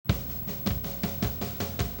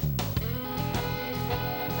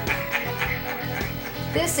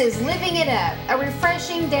This is Living It Up, a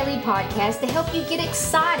refreshing daily podcast to help you get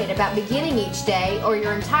excited about beginning each day or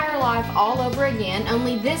your entire life all over again,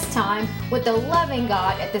 only this time with the loving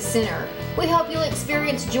God at the center. We hope you'll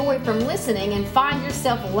experience joy from listening and find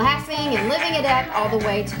yourself laughing and living it up all the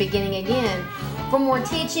way to beginning again. For more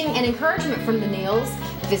teaching and encouragement from the Neils,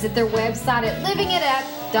 visit their website at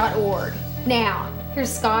livingitup.org. Now,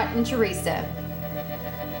 here's Scott and Teresa.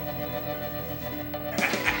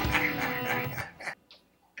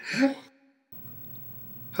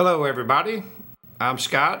 Hello, everybody. I'm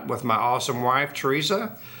Scott with my awesome wife,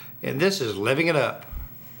 Teresa, and this is Living It Up.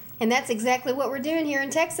 And that's exactly what we're doing here in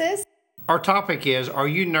Texas. Our topic is, are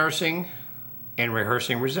you nursing and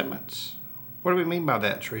rehearsing resentments? What do we mean by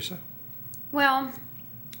that, Teresa? Well,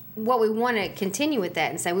 what we want to continue with that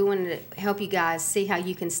and say we want to help you guys see how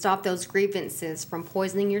you can stop those grievances from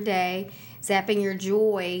poisoning your day, zapping your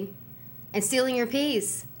joy, and stealing your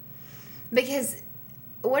peace. Because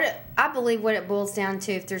I believe what it boils down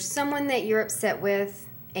to, if there's someone that you're upset with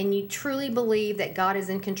and you truly believe that God is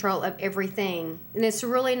in control of everything, and it's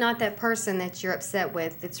really not that person that you're upset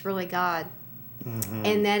with, it's really God. Mm-hmm.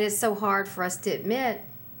 And that is so hard for us to admit.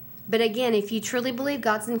 But again, if you truly believe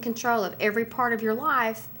God's in control of every part of your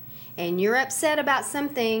life and you're upset about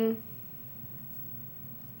something,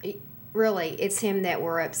 really, it's Him that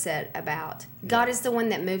we're upset about. Yeah. God is the one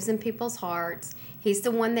that moves in people's hearts. He's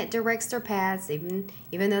the one that directs their paths, even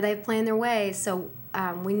though they've planned their ways. So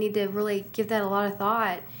we need to really give that a lot of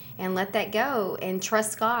thought and let that go and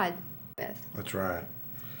trust God with. That's right.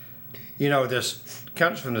 You know, this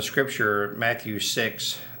comes from the scripture, Matthew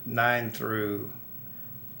 6, 9 through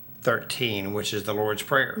 13, which is the Lord's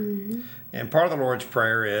Prayer. Mm-hmm. And part of the Lord's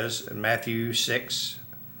Prayer is, in Matthew 6,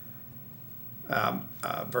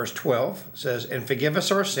 verse 12, says, "And forgive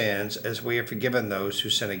us our sins as we have forgiven those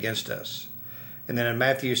who sin against us." And then in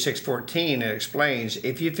Matthew 6:14, it explains,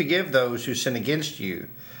 "If you forgive those who sin against you,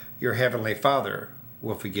 your heavenly Father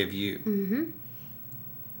will forgive you." Mm-hmm.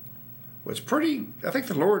 Well, it's pretty, I think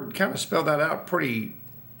the Lord kind of spelled that out pretty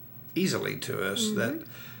easily to us. Mm-hmm. That,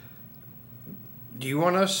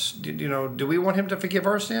 do we want Him to forgive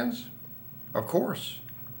our sins? Of course.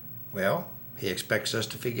 Well, He expects us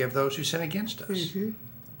to forgive those who sin against us. Mm-hmm.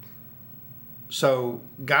 So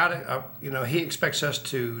God, He expects us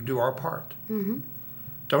to do our part. Mm-hmm.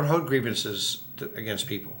 Don't hold grievances against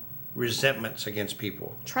people, resentments against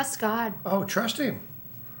people. Trust God. Oh, trust Him.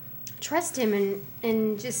 Trust Him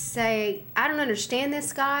and just say, I don't understand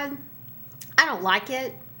this, God. I don't like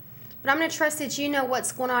it, but I'm going to trust that you know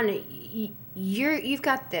what's going on. You've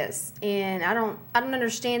got this, and I don't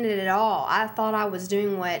understand it at all. I thought I was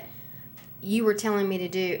doing what you were telling me to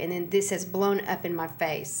do, and then this has blown up in my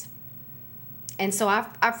face. And so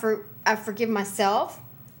I forgive myself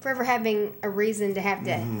for ever having a reason to have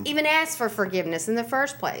to even ask for forgiveness in the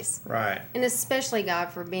first place. Right. And especially, God,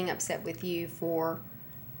 for being upset with you for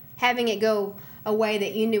having it go a way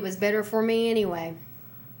that you knew was better for me anyway.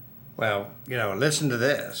 Well, listen to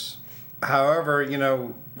this. However,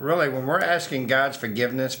 really, when we're asking God's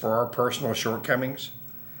forgiveness for our personal shortcomings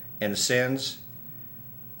and sins,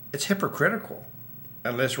 it's hypocritical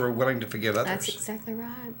unless we're willing to forgive others. That's exactly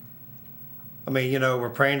right. I mean,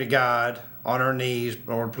 we're praying to God on our knees,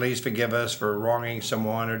 Lord, please forgive us for wronging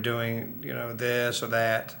someone or doing, this or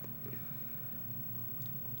that.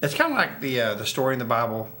 It's kind of like the story in the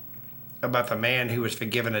Bible about the man who was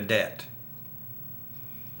forgiven a debt.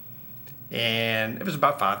 And it was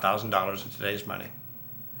about $5,000 in today's money.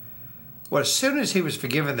 Well, as soon as he was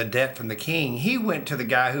forgiven the debt from the king, he went to the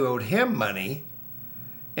guy who owed him money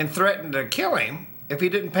and threatened to kill him if he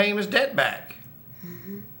didn't pay him his debt back.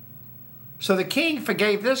 Mm-hmm. So the king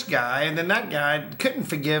forgave this guy, and then that guy couldn't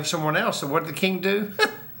forgive someone else. So what did the king do?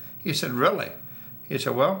 He said, really? He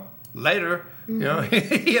said, well, later, he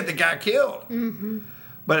had the guy killed. Mm-hmm.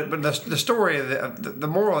 But the story, the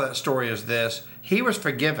moral of that story is this: he was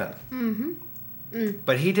forgiven,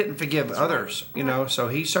 but he didn't forgive others. So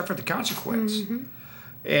he suffered the consequence. Mm-hmm.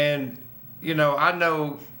 And I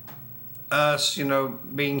know us,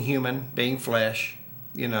 being human, being flesh,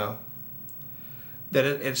 that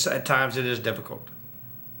it's at times it is difficult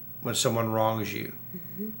when someone wrongs you,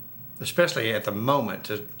 especially at the moment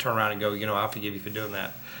to turn around and go, I forgive you for doing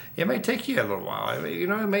that. It may take you a little while. You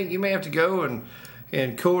may have to go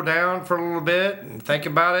and cool down for a little bit and think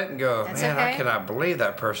about it and go, That's man, okay. I cannot believe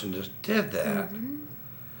that person just did that. Mm-hmm.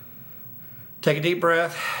 Take a deep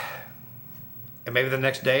breath, and maybe the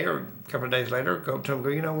next day or a couple of days later, go up to him and go,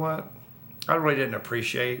 you know what? I really didn't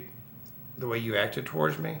appreciate the way you acted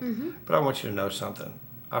towards me, but I want you to know something.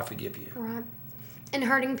 I forgive you. Right. And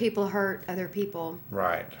hurting people hurt other people.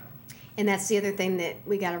 Right. And that's the other thing that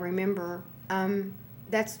we got to remember.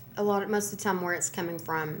 That's most of the time where it's coming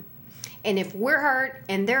from. And if we're hurt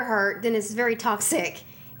and they're hurt, then it's very toxic,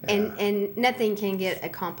 and nothing can get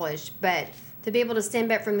accomplished. But to be able to stand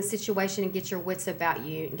back from the situation and get your wits about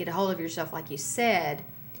you and get a hold of yourself, like you said,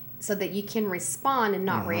 so that you can respond and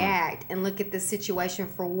not react, and look at the situation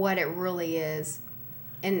for what it really is,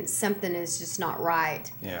 and something is just not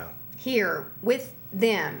right. Yeah. Here with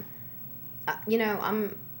them,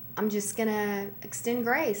 I'm just gonna extend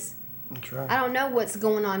grace. That's right. I don't know what's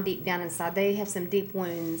going on deep down inside. They have some deep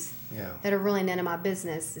wounds Yeah. that are really none of my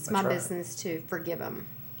business. It's my right. business to forgive them.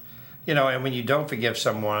 And when you don't forgive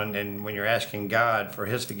someone, and when you're asking God for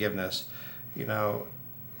His forgiveness, not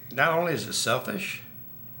only is it selfish,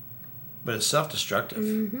 but it's self-destructive.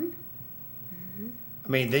 Mm-hmm. I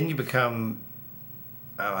mean, then you become,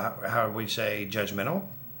 how would we say, judgmental?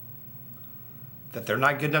 That they're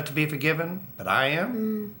not good enough to be forgiven, but I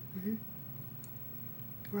am. Mm-hmm.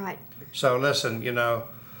 Right. So listen,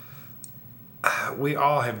 we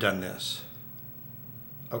all have done this.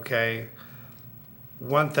 Okay?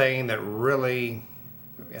 One thing that really,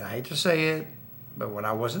 and I hate to say it, but when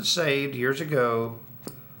I wasn't saved years ago,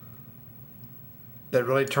 that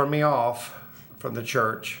really turned me off from the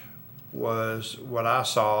church was what I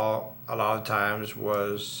saw a lot of times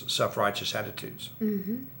was self-righteous attitudes.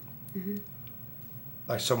 Mm-hmm. Mm-hmm.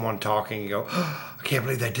 Like someone talking, you go, oh, I can't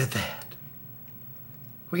believe they did that.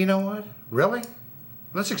 Well, you know what? Really?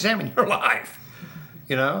 Let's examine your life,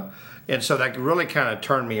 And so that really kind of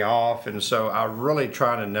turned me off. And so I really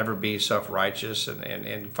try to never be self-righteous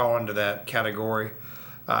and fall into that category,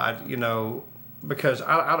 because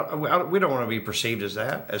we don't want to be perceived as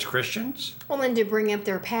that, as Christians. Well, and to bring up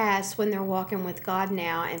their past when they're walking with God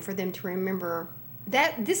now, and for them to remember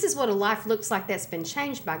that this is what a life looks like that's been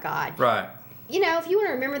changed by God. Right. If you want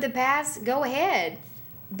to remember the past, go ahead.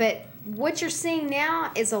 But what you're seeing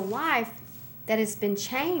now is a life that has been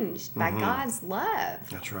changed by God's love.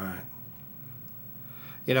 That's right.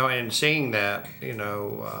 And seeing that,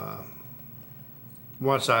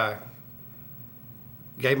 once I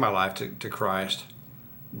gave my life to Christ,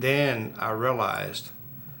 then I realized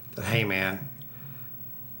that, hey, man,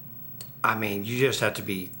 you just have to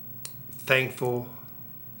be thankful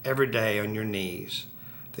every day on your knees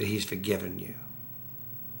that He's forgiven you.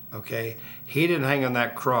 Okay? He didn't hang on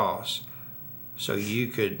that cross so you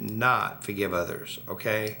could not forgive others.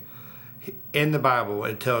 Okay? In the Bible,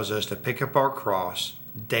 it tells us to pick up our cross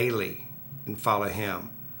daily and follow Him.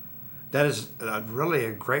 That is really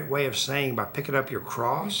a great way of saying, by picking up your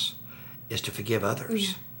cross, is to forgive others.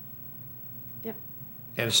 Yeah. Yep.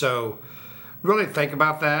 And so really think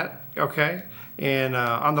about that, okay? And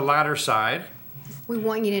on the lighter side, we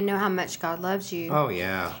want you to know how much God loves you. Oh,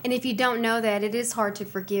 yeah. And if you don't know that, it is hard to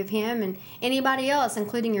forgive Him and anybody else,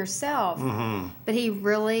 including yourself. Mm-hmm. But He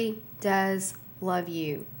really does love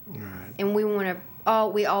you. Right. And we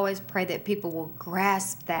always pray that people will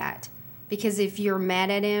grasp that. Because if you're mad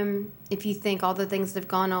at Him, if you think all the things that have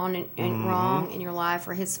gone on and wrong in your life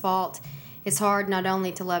are His fault, it's hard not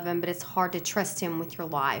only to love Him, but it's hard to trust Him with your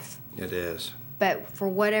life. It is. But for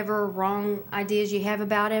whatever wrong ideas you have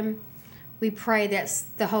about Him, we pray that's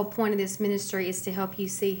the whole point of this ministry, is to help you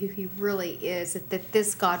see who He really is, that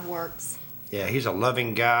this God works. Yeah, He's a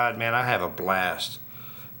loving God. Man, I have a blast.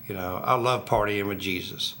 I love partying with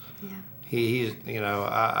Jesus. Yeah. He's,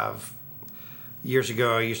 I've years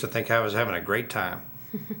ago, I used to think I was having a great time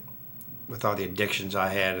with all the addictions I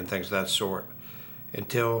had and things of that sort,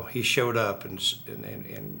 until He showed up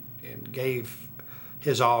and gave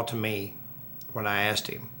His all to me when I asked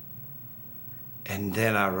Him. And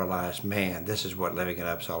then I realized, man, this is what living it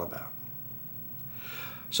up is all about.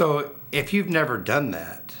 So if you've never done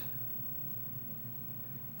that,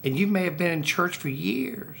 and you may have been in church for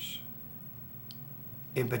years,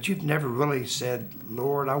 but you've never really said,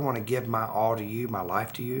 Lord, I want to give my all to You, my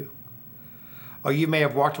life to You, or you may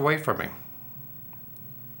have walked away from Him,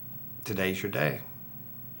 today's your day.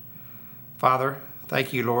 Father,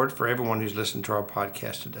 thank You, Lord, for everyone who's listened to our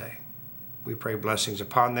podcast today. We pray blessings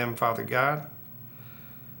upon them, Father God.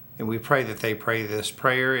 And we pray that they pray this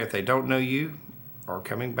prayer if they don't know You or are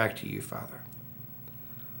coming back to You, Father.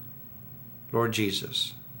 Lord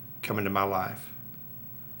Jesus, come into my life.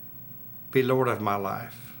 Be Lord of my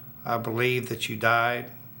life. I believe that You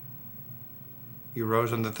died. You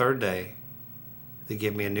rose on the third day to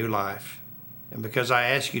give me a new life. And because I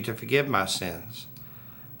ask You to forgive my sins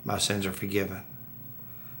are forgiven.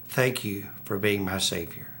 Thank You for being my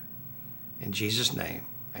Savior. In Jesus' name,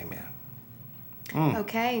 amen.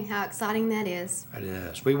 Okay, how exciting that is. It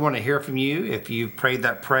is. We want to hear from you if you prayed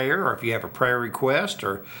that prayer, or if you have a prayer request,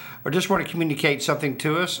 or just want to communicate something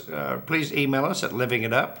to us. Please email us at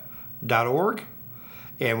livingitup.org.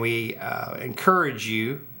 And we encourage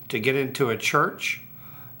you to get into a church,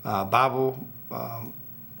 Bible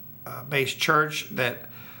based church that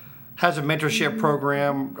has a mentorship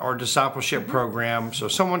program or discipleship program, so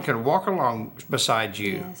someone can walk along beside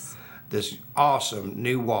you this awesome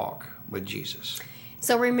new walk with Jesus.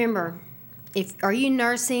 So remember, are you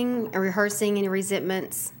nursing or rehearsing any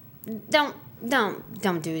resentments? Don't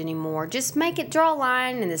do it anymore. Just draw a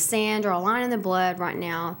line in the sand, draw a line in the blood right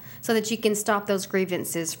now, so that you can stop those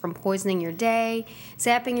grievances from poisoning your day,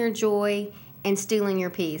 sapping your joy, and stealing your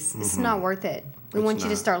peace. It's not worth it. We want you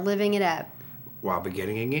to start living it up. While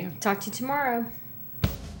beginning again. Talk to you tomorrow.